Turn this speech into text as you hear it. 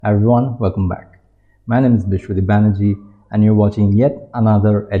Hi everyone, welcome back. My name is Bishwadeep Banerjee and you're watching yet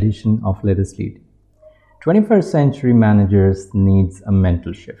another edition of Let Us Lead. 21st century managers needs a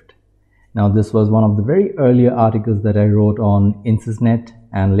mental shift. Now this was one of the very earlier articles that I wrote on INSYSnet,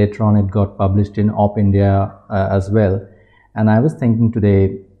 and later on it got published in Op India as well. And I was thinking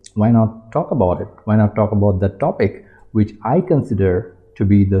today, why not talk about it? Why not talk about that topic which I consider to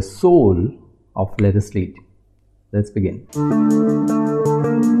be the soul of Let Us Lead. Let's begin.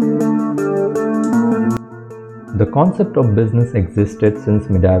 The concept of business existed since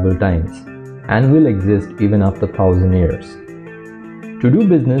medieval times and will exist even after 1,000 years. To do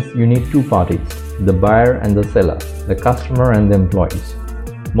business, you need two parties, the buyer and the seller, the customer and the employees.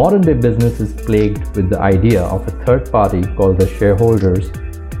 Modern day business is plagued with the idea of a third party called the shareholders,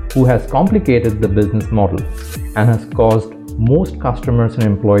 who has complicated the business model and has caused most customers and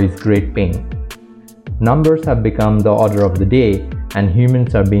employees great pain. Numbers have become the order of the day, and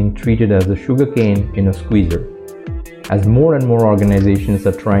humans are being treated as a sugarcane in a squeezer, as more and more organizations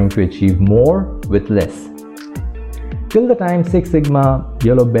are trying to achieve more with less. Till the time Six Sigma,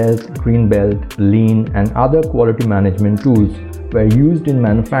 Yellow Belt, Green Belt, Lean and other quality management tools were used in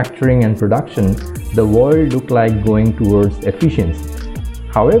manufacturing and production, the world looked like going towards efficiency.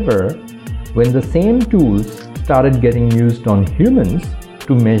 However, when the same tools started getting used on humans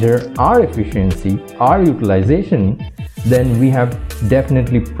to measure our efficiency, our utilization, then we have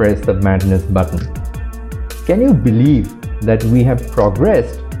definitely pressed the madness button. Can you believe that we have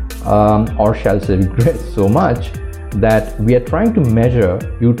progressed, or shall say regressed so much, that we are trying to measure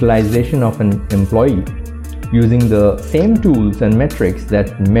utilization of an employee using the same tools and metrics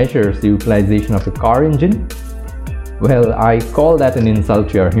that measures the utilization of a car engine? Well, I call that an insult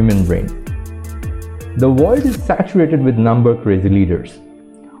to our human brain. The world is saturated with number-crazy leaders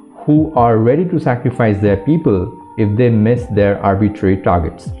who are ready to sacrifice their people if they miss their arbitrary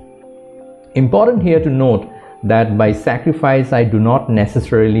targets. Important here to note that by sacrifice I do not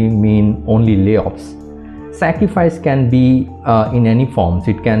necessarily mean only layoffs. Sacrifice can be in any forms.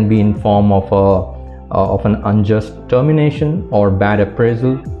 It can be in form of an unjust termination or bad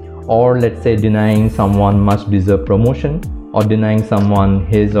appraisal, or let's say denying someone much deserved promotion, or denying someone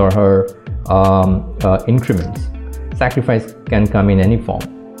his or her increments. Sacrifice can come in any form.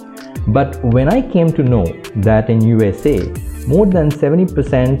 But when I came to know that in USA, more than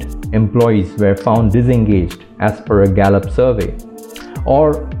 70% employees were found disengaged as per a Gallup survey,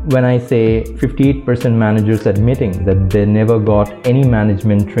 or when I say 58% managers admitting that they never got any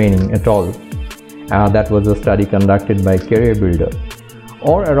management training at all, that was a study conducted by Career Builder,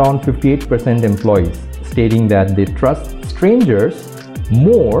 or around 58% employees stating that they trust strangers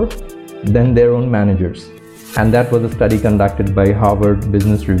more than their own managers, and that was a study conducted by Harvard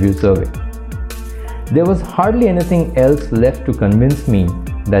Business Review survey. There was hardly anything else left to convince me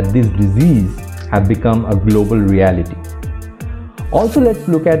that this disease has become a global reality. Also, let's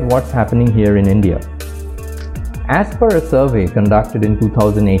look at what's happening here in India. As per a survey conducted in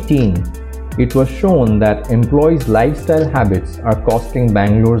 2018, it was shown that employees' lifestyle habits are costing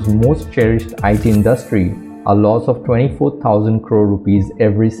Bangalore's most cherished IT industry a loss of 24,000 crore rupees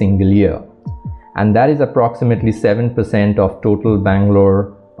every single year. And that is approximately 7% of total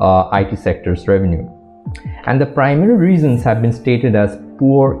Bangalore IT sector's revenue. And the primary reasons have been stated as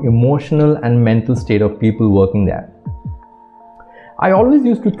poor emotional and mental state of people working there. I always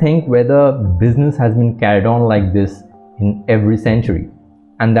used to think whether business has been carried on like this in every century.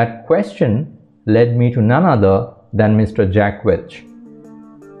 And that question led me to none other than Mr. Jack Welch.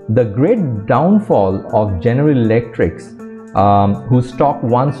 The great downfall of General Electric's, whose stock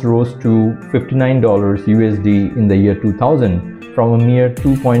once rose to $59 USD in the year 2000 from a mere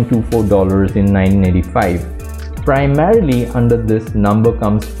 $2.24 in 1985. Primarily under this number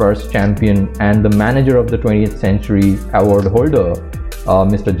comes first champion and the manager of the 20th century award holder,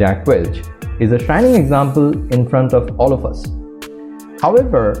 Mr. Jack Welch, is a shining example in front of all of us.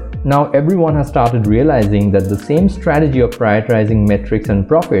 However, now everyone has started realizing that the same strategy of prioritizing metrics and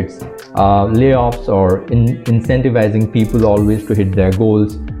profits, layoffs or incentivizing people always to hit their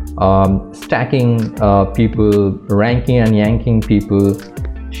goals, stacking people, ranking and yanking people,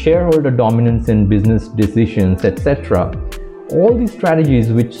 shareholder dominance in business decisions, etc. All these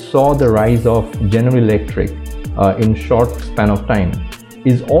strategies which saw the rise of General Electric in short span of time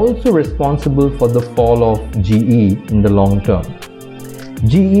is also responsible for the fall of GE in the long term.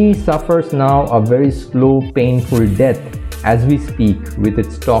 GE suffers now a very slow, painful death as we speak, with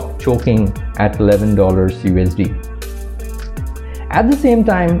its stock choking at $11 USD. At the same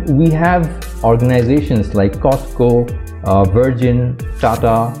time, we have organizations like Costco, Virgin,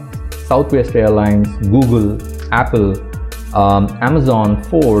 Tata, Southwest Airlines, Google, Apple, Amazon,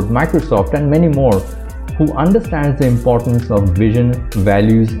 Ford, Microsoft, and many more, who understands the importance of vision,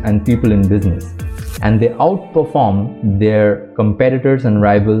 values, and people in business, and they outperform their competitors and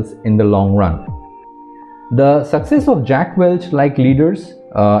rivals in the long run. The success of Jack Welch-like leaders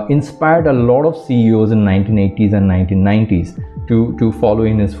inspired a lot of CEOs in 1980s and 1990s to follow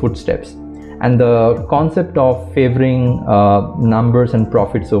in his footsteps. And the concept of favoring numbers and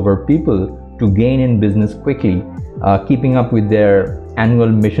profits over people to gain in business quickly, keeping up with their annual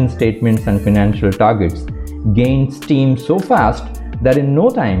mission statements and financial targets, gained steam so fast that in no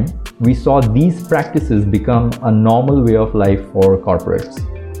time we saw these practices become a normal way of life for corporates.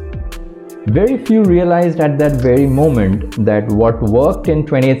 Very few realized at that very moment that what worked in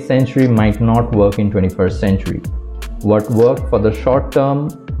 20th century might not work in 21st century. What worked for the short term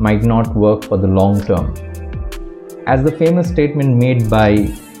might not work for the long term. As the famous statement made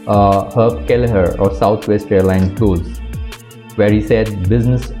by Herb Kelleher of Southwest Airlines goes, where he said,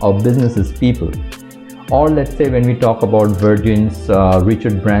 business of business is people. Or let's say when we talk about Virgin's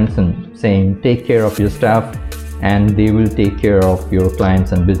Richard Branson saying, take care of your staff and they will take care of your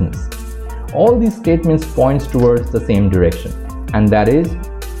clients and business. All these statements points towards the same direction, and that is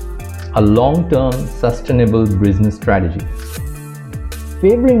a long-term sustainable business strategy.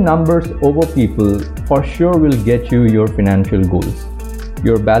 Favoring numbers over people for sure will get you your financial goals.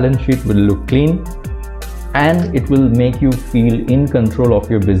 Your balance sheet will look clean and it will make you feel in control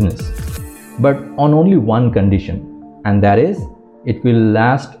of your business, but on only one condition, and that is it will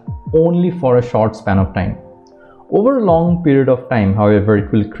last only for a short span of time. Over a long period of time, however,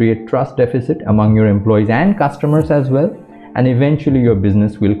 it will create trust deficit among your employees and customers as well, and eventually your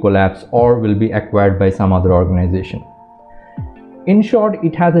business will collapse or will be acquired by some other organization. In short,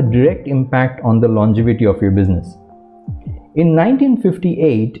 it has a direct impact on the longevity of your business. In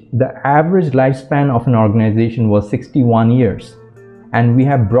 1958, the average lifespan of an organization was 61 years, and we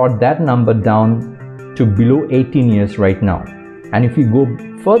have brought that number down to below 18 years right now. And if you go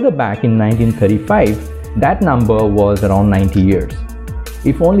further back in 1935, that number was around 90 years.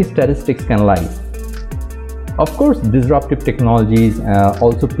 If only statistics can lie. Of course, disruptive technologies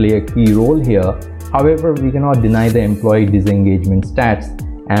also play a key role here. However, we cannot deny the employee disengagement stats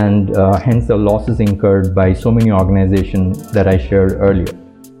and hence the losses incurred by so many organizations that I shared earlier.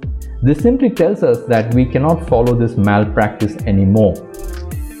 This simply tells us that we cannot follow this malpractice anymore.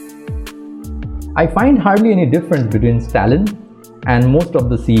 I find hardly any difference between Stalin and most of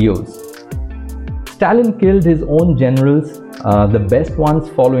the CEOs. Stalin killed his own generals, the best ones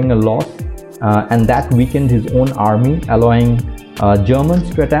following a loss, and that weakened his own army, allowing Germans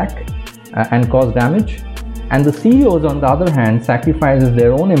to attack and cause damage. And the CEOs, on the other hand, sacrifices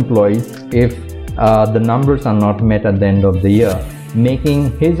their own employees if the numbers are not met at the end of the year,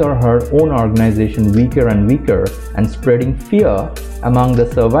 making his or her own organization weaker and weaker and spreading fear among the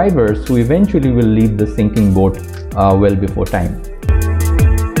survivors who eventually will leave the sinking boat well before time.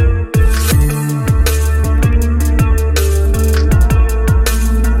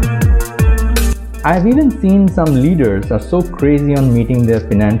 I have even seen some leaders are so crazy on meeting their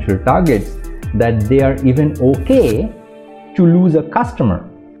financial targets that they are even okay to lose a customer.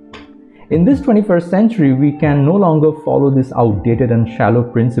 In this 21st century, we can no longer follow these outdated and shallow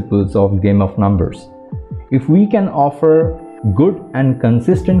principles of game of numbers. If we can offer good and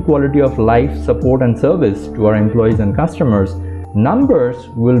consistent quality of life, support and service to our employees and customers, numbers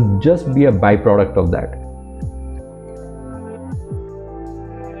will just be a byproduct of that.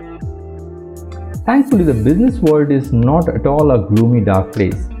 Thankfully, the business world is not at all a gloomy, dark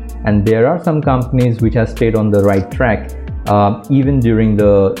place, and there are some companies which have stayed on the right track even during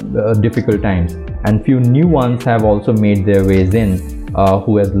the difficult times, and few new ones have also made their ways in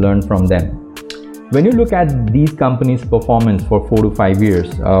who has learned from them. When you look at these companies' performance for 4 to 5 years,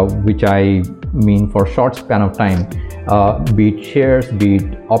 which I mean for short span of time, be it shares, be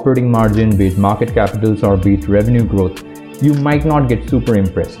it operating margin, be it market capitals, or be it revenue growth, you might not get super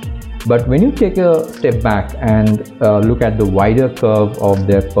impressed. But when you take a step back and look at the wider curve of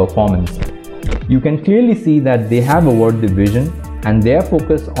their performance, you can clearly see that they have a worthy vision, and their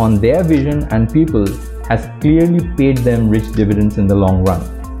focus on their vision and people has clearly paid them rich dividends in the long run.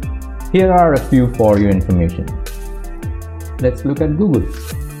 Here are a few for your information. Let's look at Google.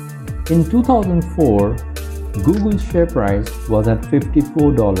 In 2004, Google's share price was at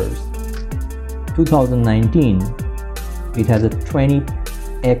 $54. 2019, it has a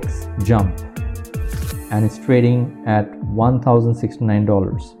 20x jump and it's trading at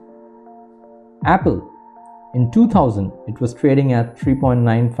 $1,069. Apple, in 2000, it was trading at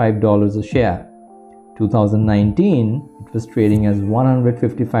 $3.95 a share. 2019, it was trading as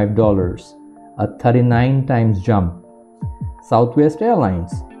 $155, a 39 times jump. Southwest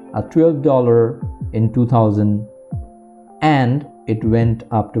Airlines at $12 in 2000, and it went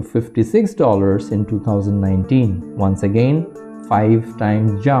up to $56 in 2019. Once again, 5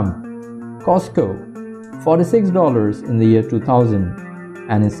 times jump. Costco, $46 in the year 2000,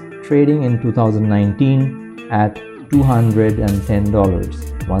 and is trading in 2019 at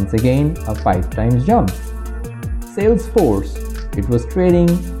 $210. Once again, a 5 times jump. Salesforce, it was trading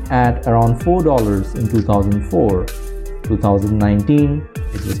at around $4 in 2004. 2019,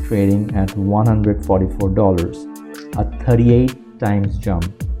 it was trading at $144, a 38 times jump.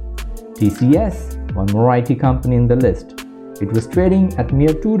 TCS, one more IT company in the list, it was trading at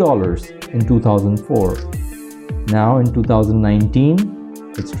mere $2 in 2004. Now in 2019,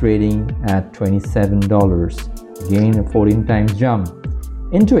 it's trading at $27, again a 14 times jump.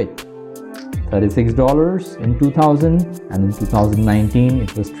 Intuit, $36 in 2000, and in 2019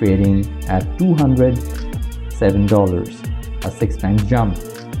 it was trading at $207, a 6 times jump.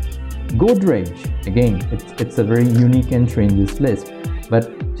 Godrej, again it's a very unique entry in this list, but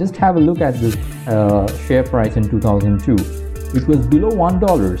just have a look at this share price in 2002. It was below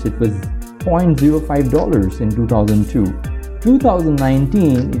 $1, it was $0.05 in 2002.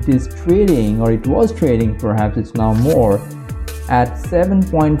 2019, it is trading, or it was trading, perhaps it's now more, at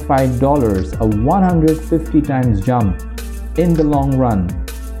 $7.5, a 150 times jump in the long run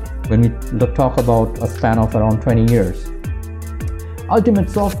when we talk about a span of around 20 years. Ultimate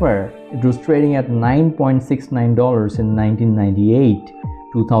Software, it was trading at $9.69 in 1998.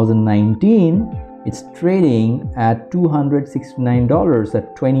 2019, it's trading at $269, a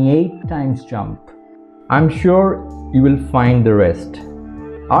 28 times jump. I'm sure you will find the rest.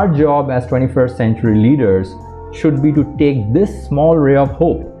 Our job as 21st century leaders should be to take this small ray of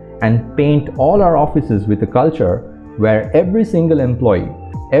hope and paint all our offices with a culture where every single employee,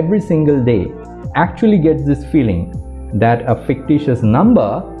 every single day actually gets this feeling that a fictitious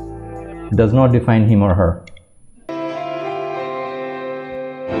number does not define him or her.